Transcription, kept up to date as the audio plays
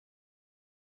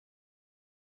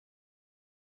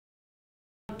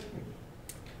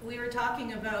we were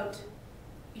talking about,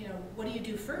 you know, what do you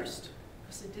do first?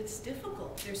 Because it's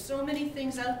difficult. There's so many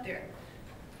things out there.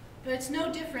 But it's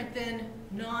no different than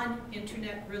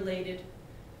non-internet related.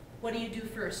 What do you do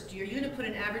first? Are you going to put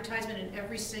an advertisement in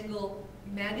every single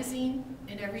magazine,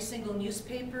 in every single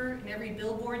newspaper, in every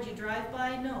billboard you drive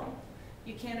by? No.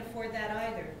 You can't afford that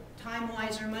either,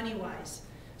 time-wise or money-wise.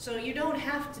 So you don't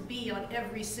have to be on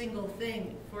every single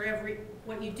thing for every.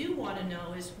 What you do want to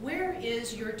know is, where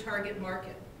is your target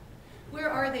market? Where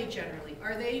are they generally?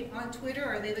 Are they on Twitter?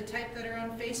 Are they the type that are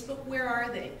on Facebook? Where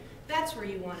are they? That's where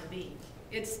you want to be.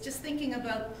 It's just thinking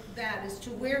about that as to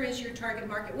where is your target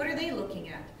market? What are they looking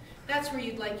at? That's where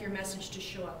you'd like your message to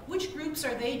show up. Which groups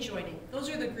are they joining? Those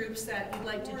are the groups that you'd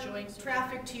like to join.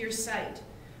 Traffic to your site.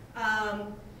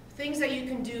 Things that you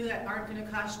can do that aren't going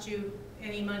to cost you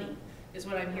any money is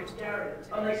what I'm here to talk about today.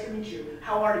 Oh, nice to meet you.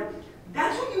 How are you?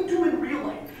 That's what you do in real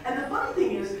life. And the funny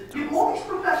thing is, you have all these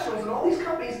professionals and all these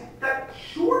companies that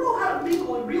sure know how to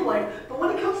mingle in real life, but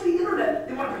when it comes to the internet,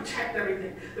 they want to protect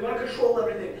everything. They want to control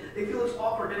everything. They feel it's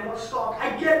awkward. They don't want to stalk.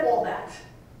 I get all that.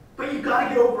 But you've got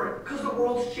to get over it, because the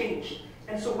world's changed.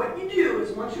 And so what you do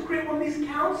is, once you create one of these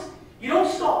accounts, you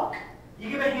don't stalk. You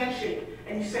give a handshake,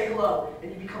 and you say hello,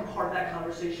 and you become part of that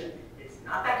conversation. It's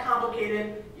not that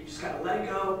complicated. You just got to let it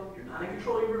go. You're not in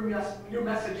control of your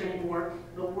message anymore.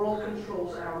 The world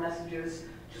controls our messages.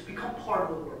 Just become part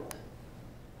of the world.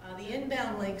 The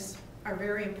inbound links are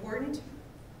very important.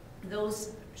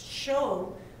 Those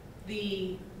show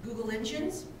the Google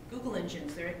engines.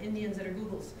 They're Indians that are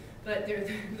Googles. But they're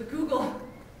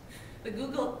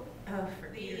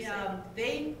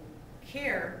they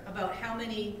care about how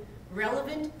many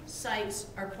relevant sites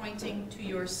are pointing to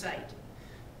your site.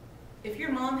 If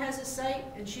your mom has a site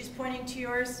and she's pointing to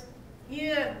yours,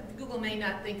 yeah, Google may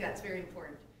not think that's very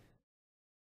important.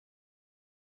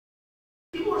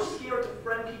 People are scared to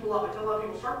friend people up. I tell a lot of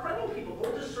people, start friending people. Go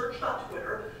to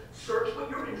search.twitter, search what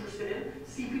you're interested in,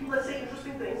 see people that say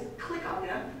interesting things, click on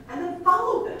them, and then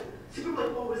follow them. See, people are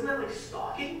like, oh, isn't that like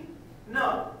stalking?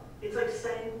 No, it's like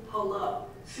saying hello.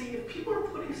 See, if people are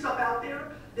putting stuff out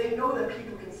there, they know that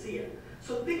people can see it.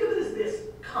 So think of it as this,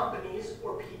 companies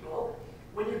or people,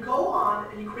 when you go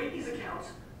on and you create these accounts,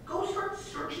 go start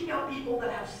searching out people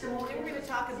that have similar Then we're going to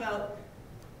talk about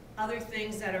other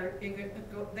things that are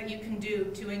that you can do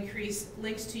to increase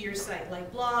links to your site,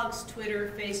 like blogs,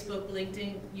 Twitter, Facebook,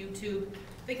 LinkedIn, YouTube.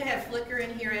 I think I have Flickr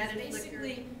in here added.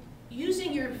 Basically,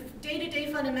 using your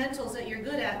day-to-day fundamentals that you're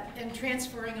good at and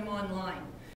transferring them online.